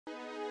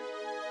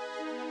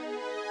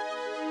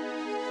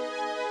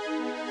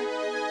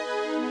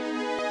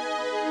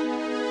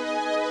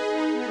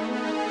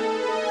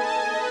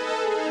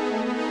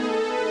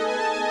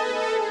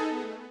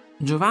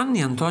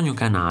Giovanni Antonio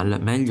Canal,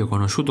 meglio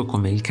conosciuto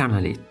come il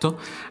Canaletto,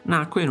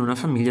 nacque in una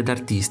famiglia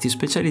d'artisti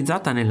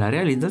specializzata nella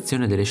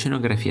realizzazione delle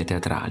scenografie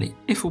teatrali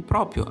e fu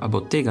proprio a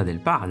bottega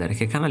del padre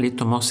che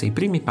Canaletto mosse i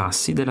primi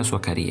passi della sua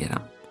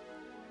carriera.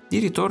 Di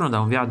ritorno da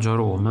un viaggio a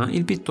Roma,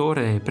 il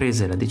pittore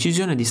prese la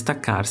decisione di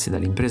staccarsi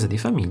dall'impresa di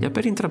famiglia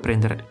per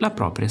intraprendere la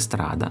propria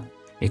strada,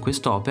 e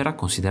quest'opera,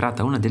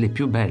 considerata una delle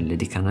più belle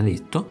di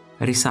Canaletto,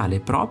 risale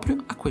proprio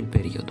a quel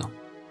periodo.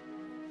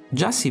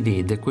 Già si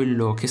vede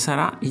quello che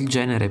sarà il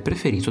genere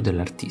preferito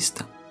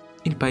dell'artista,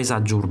 il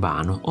paesaggio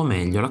urbano, o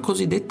meglio la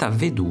cosiddetta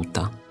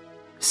veduta.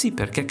 Sì,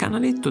 perché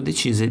Canaletto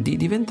decise di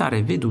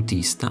diventare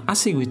vedutista a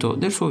seguito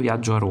del suo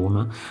viaggio a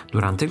Roma,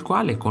 durante il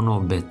quale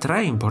conobbe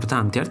 3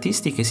 importanti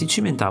artisti che si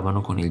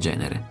cimentavano con il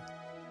genere: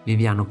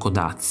 Viviano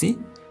Codazzi,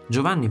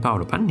 Giovanni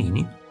Paolo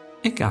Pannini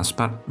e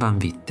Gaspar van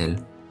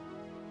Wittel.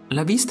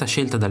 La vista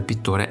scelta dal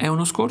pittore è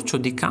uno scorcio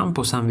di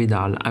Campo San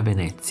Vidal a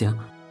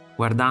Venezia,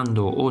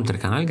 guardando oltre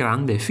Canal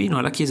Grande fino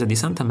alla chiesa di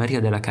Santa Maria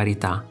della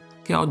Carità,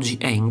 che oggi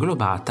è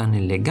inglobata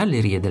nelle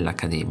gallerie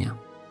dell'Accademia.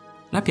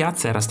 La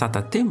piazza era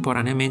stata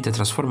temporaneamente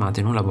trasformata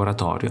in un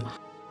laboratorio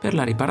per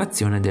la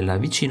riparazione della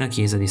vicina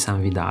chiesa di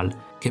San Vidal,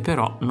 che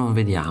però non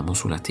vediamo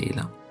sulla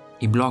tela.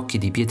 I blocchi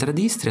di pietra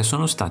d'Istria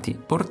sono stati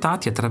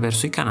portati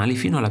attraverso i canali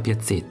fino alla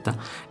piazzetta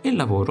e il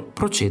lavoro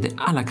procede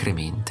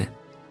alacremente.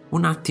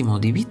 Un attimo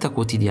di vita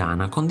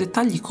quotidiana con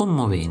dettagli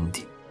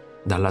commoventi,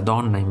 dalla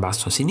donna in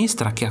basso a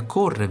sinistra che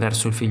accorre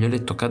verso il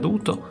figlioletto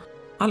caduto,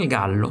 al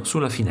gallo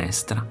sulla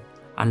finestra,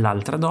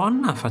 all'altra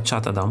donna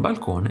affacciata da un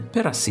balcone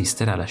per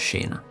assistere alla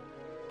scena.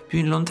 Più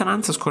in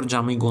lontananza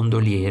scorgiamo i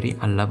gondolieri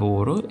al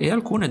lavoro e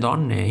alcune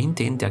donne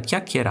intente a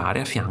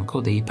chiacchierare a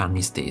fianco dei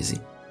panni stesi.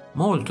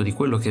 Molto di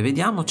quello che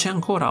vediamo c'è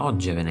ancora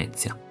oggi a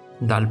Venezia,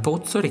 dal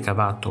pozzo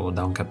ricavato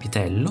da un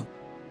capitello,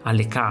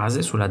 alle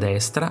case sulla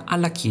destra,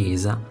 alla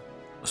chiesa.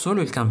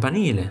 Solo il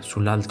campanile,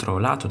 sull'altro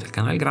lato del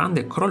Canal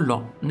Grande,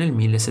 crollò nel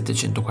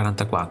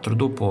 1744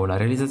 dopo la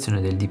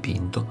realizzazione del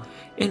dipinto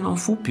e non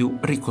fu più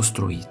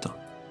ricostruito.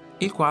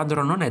 Il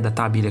quadro non è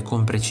databile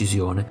con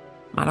precisione,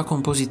 ma la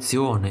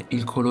composizione,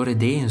 il colore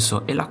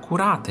denso e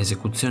l'accurata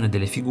esecuzione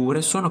delle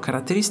figure sono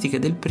caratteristiche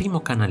del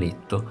primo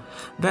Canaletto,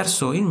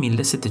 verso il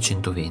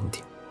 1720.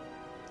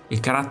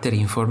 Il carattere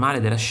informale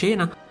della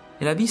scena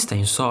e la vista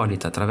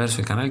insolita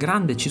attraverso il Canal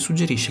Grande ci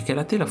suggerisce che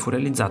la tela fu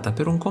realizzata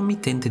per un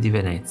committente di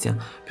Venezia,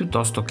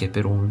 piuttosto che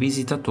per un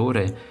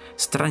visitatore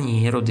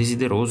straniero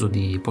desideroso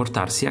di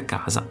portarsi a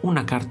casa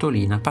una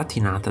cartolina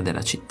patinata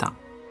della città.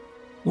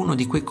 Uno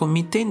di quei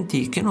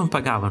committenti che non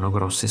pagavano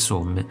grosse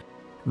somme,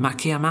 ma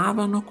che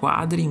amavano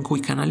quadri in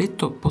cui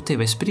Canaletto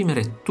poteva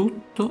esprimere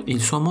tutto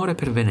il suo amore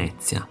per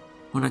Venezia,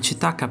 una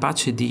città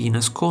capace di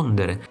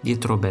nascondere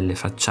dietro belle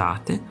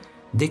facciate,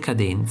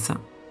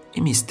 decadenza e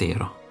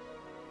mistero.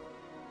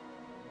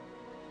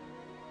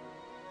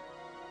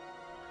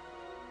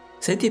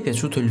 Se ti è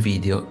piaciuto il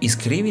video,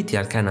 iscriviti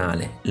al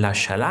canale,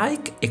 lascia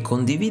like e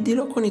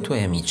condividilo con i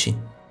tuoi amici.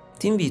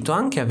 Ti invito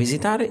anche a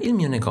visitare il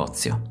mio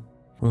negozio.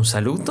 Un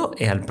saluto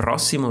e al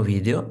prossimo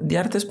video di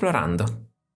Artesplorando.